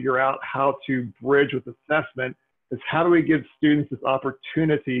to figure out how to bridge with assessment, is how do we give students this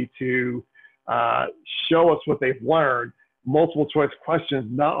opportunity to show us what they've learned. Multiple choice questions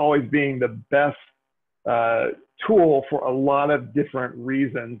not always being the best tool for a lot of different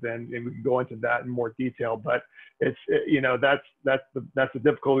reasons, and we can go into that in more detail. But it's, you know, that's the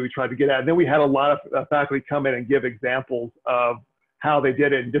difficulty we tried to get at. And then we had a lot of faculty come in and give examples of how they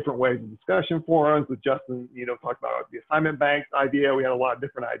did it in different ways in discussion forums. With Justin, you know, talked about the assignment bank idea. We had a lot of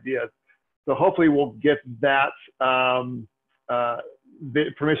different ideas. So hopefully we'll get that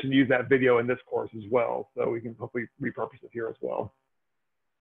permission to use that video in this course as well. So we can hopefully repurpose it here as well.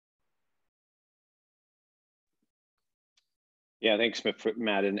 Yeah, thanks,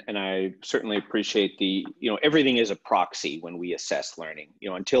 Matt. And I certainly appreciate the, you know, everything is a proxy when we assess learning,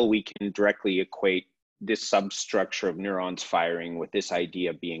 you know, until we can directly equate this substructure of neurons firing with this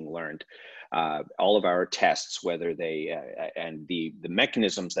idea being learned. All of our tests, whether they, and the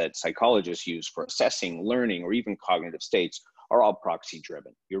mechanisms that psychologists use for assessing learning or even cognitive states, are all proxy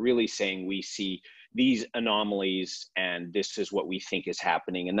driven. You're really saying we see these anomalies and this is what we think is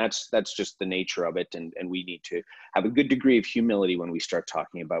happening. And that's just the nature of it. And we need to have a good degree of humility when we start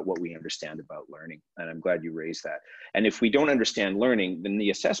talking about what we understand about learning. And I'm glad you raised that. And if we don't understand learning, then the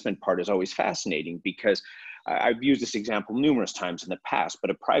assessment part is always fascinating, because I've used this example numerous times in the past, but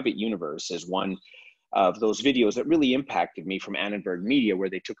A Private Universe is one of those videos that really impacted me, from Annenberg Media, where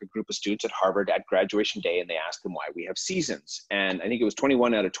they took a group of students at Harvard at graduation day and they asked them why we have seasons. And I think it was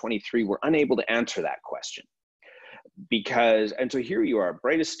 21 out of 23 were unable to answer that question. And so here you are,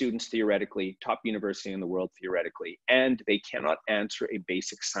 brightest students theoretically, top university in the world theoretically, and they cannot answer a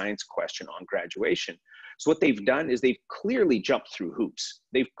basic science question on graduation. So what they've done is they've clearly jumped through hoops.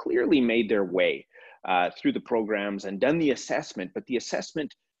 They've clearly made their way through the programs and done the assessment, but the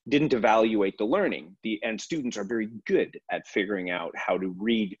assessment didn't evaluate the learning. And students are very good at figuring out how to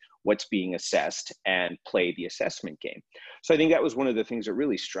read what's being assessed and play the assessment game. So I think that was one of the things that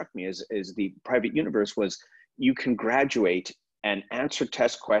really struck me is the Private Universe was, you can graduate and answer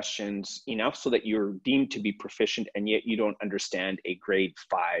test questions enough so that you're deemed to be proficient, and yet you don't understand a grade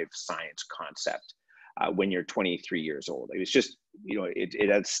 5 science concept when you're 23 years old. It was just, you know,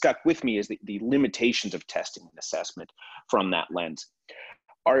 it had stuck with me as the limitations of testing and assessment from that lens.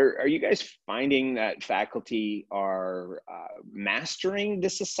 Are you guys finding that faculty are mastering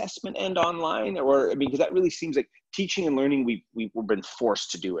this assessment end online? Or, I mean, because that really seems like teaching and learning, we've been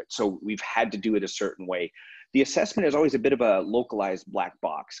forced to do it. So we've had to do it a certain way. The assessment is always a bit of a localized black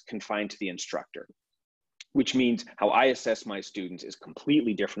box confined to the instructor, which means how I assess my students is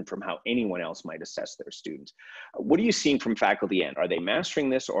completely different from how anyone else might assess their students. What are you seeing from faculty end? Are they mastering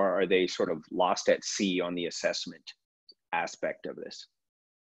this, or are they sort of lost at sea on the assessment aspect of this?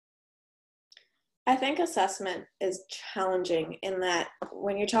 I think assessment is challenging in that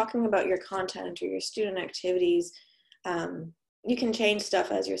when you're talking about your content or your student activities, you can change stuff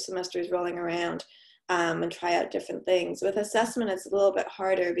as your semester is rolling around and try out different things. With assessment, it's a little bit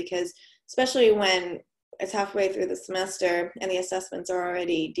harder because, especially when it's halfway through the semester and the assessments are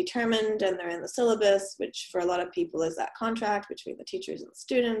already determined and they're in the syllabus, which for a lot of people is that contract between the teachers and the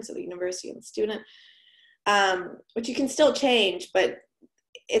students, or the university and the student, which you can still change, but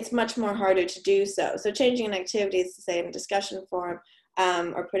it's much more harder to do so. So changing an activity, say in a discussion forum,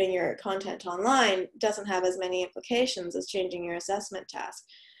 or putting your content online doesn't have as many implications as changing your assessment task.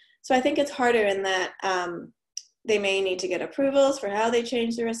 So I think it's harder in that they may need to get approvals for how they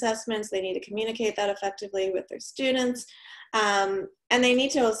change their assessments. They need to communicate that effectively with their students. And they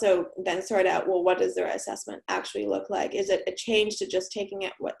need to also then sort out, well, what does their assessment actually look like? Is it a change to just taking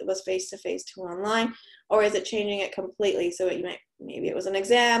it what was face-to-face to online, or is it changing it completely? So maybe it was an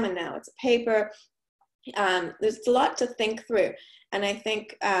exam and now it's a paper. There's a lot to think through. And I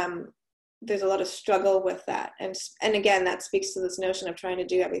think there's a lot of struggle with that. And again, that speaks to this notion of trying to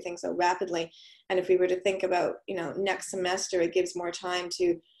do everything so rapidly. And if we were to think about, next semester, it gives more time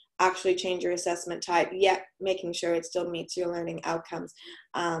to actually change your assessment type, yet making sure it still meets your learning outcomes.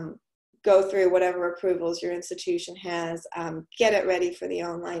 Go through whatever approvals your institution has, get it ready for the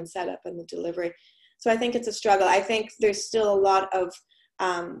online setup and the delivery. So I think it's a struggle. I think there's still a lot of,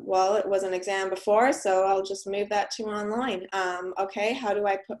 well, it was an exam before, so I'll just move that to online. Okay, how do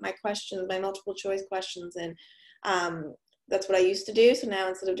I put my questions, my multiple choice questions in? That's what I used to do. So now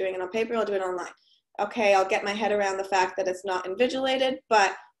instead of doing it on paper, I'll do it online. Okay, I'll get my head around the fact that it's not invigilated,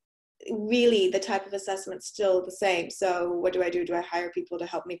 but really the type of assessment's still the same. So what do? Do I hire people to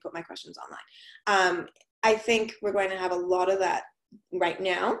help me put my questions online? I think we're going to have a lot of that right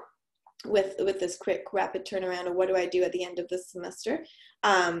now with this quick, rapid turnaround of what do I do at the end of this semester.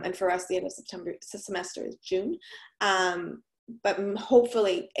 And for us, the end of September semester is June. But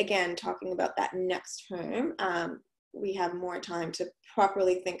hopefully, again, talking about that next term, we have more time to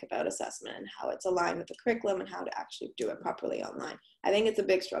properly think about assessment and how it's aligned with the curriculum and how to actually do it properly online. I think it's a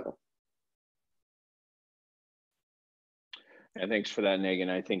big struggle. And thanks for that, Megan.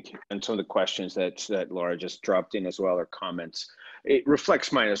 I think, and some of the questions that Laura just dropped in as well, or comments, it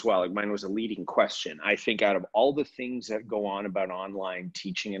reflects mine as well. Like, mine was a leading question. I think out of all the things that go on about online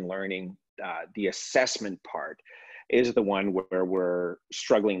teaching and learning, the assessment part is the one where we're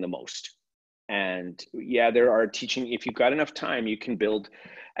struggling the most. And yeah, there are teaching, if you've got enough time, you can build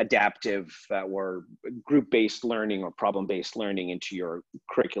adaptive or group-based learning or problem-based learning into your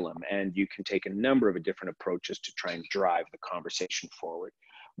curriculum. And you can take a number of different approaches to try and drive the conversation forward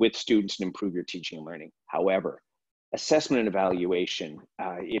with students and improve your teaching and learning. However, assessment and evaluation,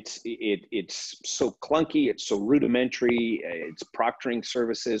 it's so clunky, it's so rudimentary. It's proctoring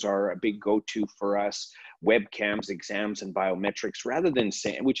services are a big go-to for us. Webcams, exams, and biometrics, rather than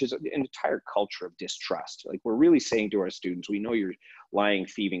saying, which is an entire culture of distrust. Like, we're really saying to our students, we know you're lying,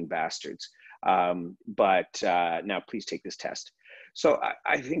 thieving bastards, but now please take this test. So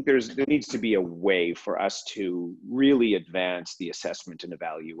I think there needs to be a way for us to really advance the assessment and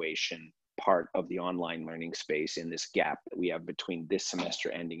evaluation part of the online learning space in this gap that we have between this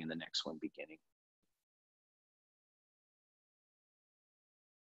semester ending and the next one beginning.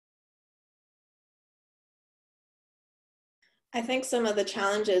 I think some of the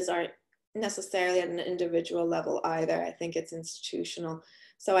challenges aren't necessarily at an individual level either. I think it's institutional.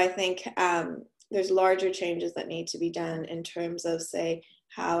 So I think there's larger changes that need to be done in terms of, say,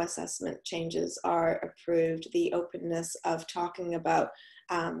 how assessment changes are approved, the openness of talking about,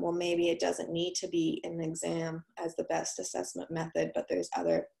 well, maybe it doesn't need to be an exam as the best assessment method, but there's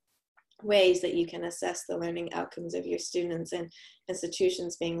other ways that you can assess the learning outcomes of your students, and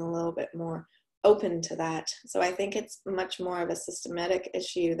institutions being a little bit more open to that. So I think it's much more of a systematic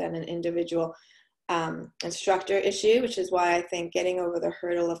issue than an individual instructor issue, which is why I think getting over the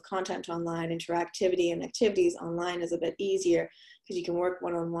hurdle of content online, interactivity, and activities online is a bit easier, because you can work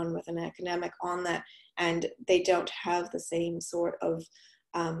one-on-one with an academic on that, and they don't have the same sort of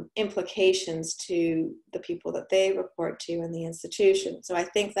implications to the people that they report to in the institution. So I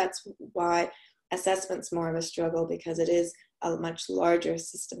think that's why assessment's more of a struggle, because it is a much larger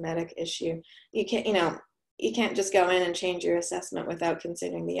systematic issue. You can't just go in and change your assessment without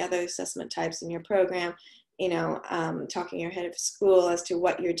considering the other assessment types in your program, talking your head of school as to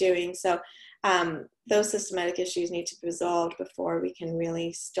what you're doing. So those systematic issues need to be resolved before we can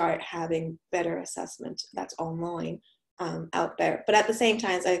really start having better assessment that's online out there. But at the same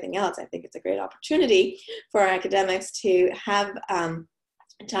time as anything else, I think it's a great opportunity for our academics to have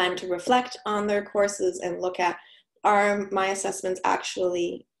time to reflect on their courses and look at, are my assessments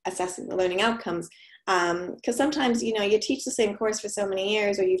actually assessing the learning outcomes? Because sometimes, you teach the same course for so many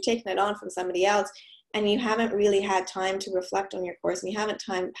years, or you've taken it on from somebody else, and you haven't really had time to reflect on your course, and you haven't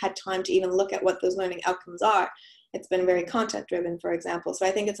had time to even look at what those learning outcomes are. it's been very content driven, for example. So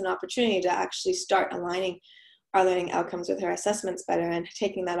I think it's an opportunity to actually start aligning our learning outcomes with our assessments better, and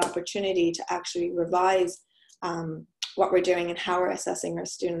taking that opportunity to actually revise what we're doing and how we're assessing our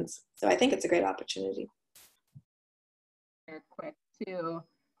students. So I think it's a great opportunity. Very quick too,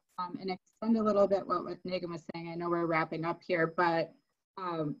 and extend a little bit what Megan was saying. I know we're wrapping up here, but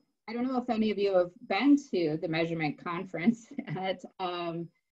I don't know if any of you have been to the measurement conference at the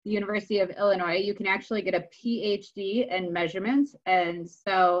University of Illinois. You can actually get a PhD in measurement, and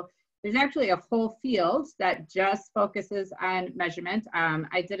so there's actually a whole field that just focuses on measurement.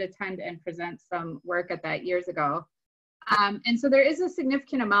 I did attend and present some work at that years ago. And so there is a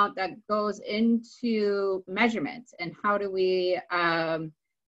significant amount that goes into measurement and how do we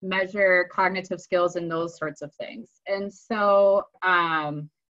measure cognitive skills and those sorts of things. And so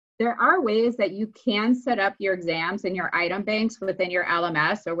there are ways that you can set up your exams and your item banks within your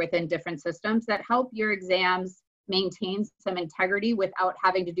LMS or within different systems that help your exams maintain some integrity without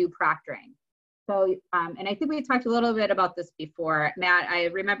having to do proctoring. So, and I think we talked a little bit about this before, Matt. I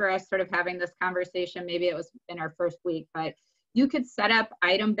remember us sort of having this conversation, maybe it was in our first week, but you could set up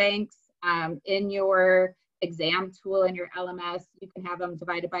item banks in your exam tool in your LMS. You can have them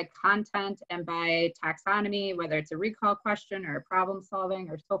divided by content and by taxonomy, whether it's a recall question or problem solving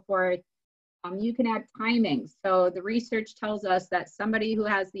or so forth. You can add timings. So the research tells us that somebody who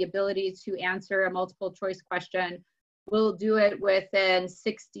has the ability to answer a multiple choice question will do it within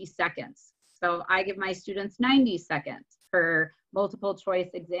 60 seconds. So I give my students 90 seconds for multiple choice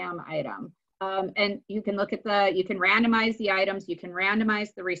exam item. And you can look at you can randomize the items, you can randomize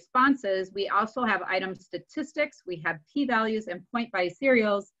the responses. We also have item statistics, we have p-values and point by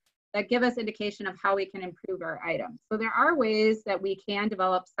serials that give us indication of how we can improve our items. So there are ways that we can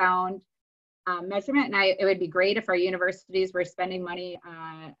develop sound measurement, and it would be great if our universities were spending money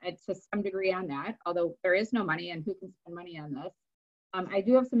to some degree on that, although there is no money, and who can spend money on this? I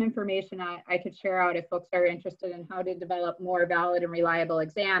do have some information I could share out if folks are interested in how to develop more valid and reliable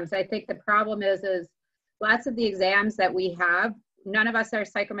exams. I think the problem is lots of the exams that we have, none of us are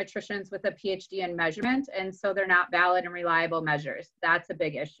psychometricians with a PhD in measurement, and so they're not valid and reliable measures. That's a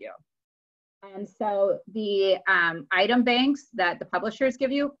big issue. And so the item banks that the publishers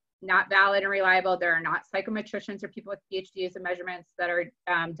give you, not valid and reliable. There are not psychometricians or people with PhDs in measurements that are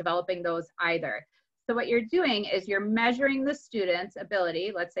developing those either. So what you're doing is you're measuring the student's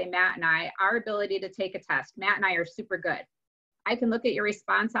ability, let's say Matt and I, our ability to take a test. Matt and I are super good. I can look at your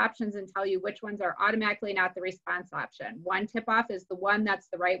response options and tell you which ones are automatically not the response option. One tip-off is the one that's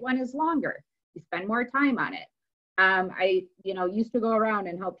the right one is longer. You spend more time on it. I used to go around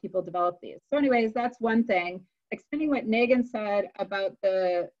and help people develop these. So anyways, that's one thing. Extending what Megan said about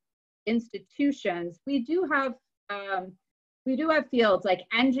the institutions, we do have fields like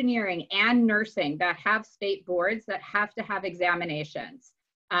engineering and nursing that have state boards that have to have examinations.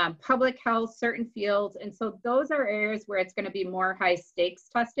 Public health, certain fields, and so those are areas where it's going to be more high stakes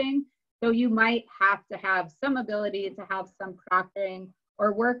testing. So you might have to have some ability to have some proctoring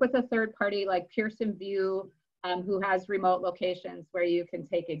or work with a third party like Pearson VUE, who has remote locations where you can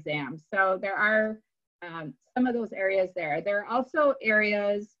take exams. So there are some of those areas there. There are also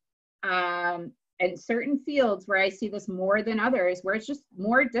areas in certain fields where I see this more than others, where it's just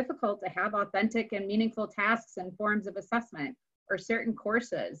more difficult to have authentic and meaningful tasks and forms of assessment, or certain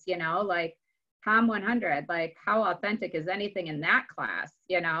courses, like COM 100, like how authentic is anything in that class,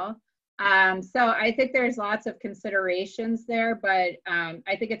 So I think there's lots of considerations there, but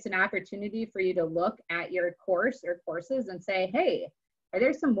I think it's an opportunity for you to look at your course or courses and say, hey, are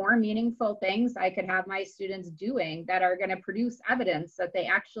there some more meaningful things I could have my students doing that are going to produce evidence that they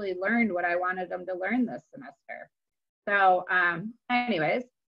actually learned what I wanted them to learn this semester? So anyways,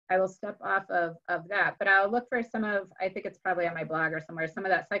 I will step off of that, but I'll look for some of, I think it's probably on my blog or somewhere, some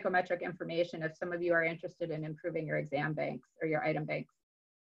of that psychometric information if some of you are interested in improving your exam banks or your item banks.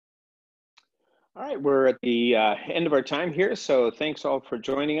 All right, we're at the end of our time here, so thanks all for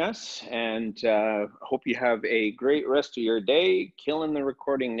joining us, and hope you have a great rest of your day. Killing the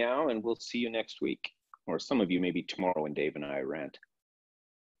recording now, and we'll see you next week, or some of you maybe tomorrow when Dave and I rant.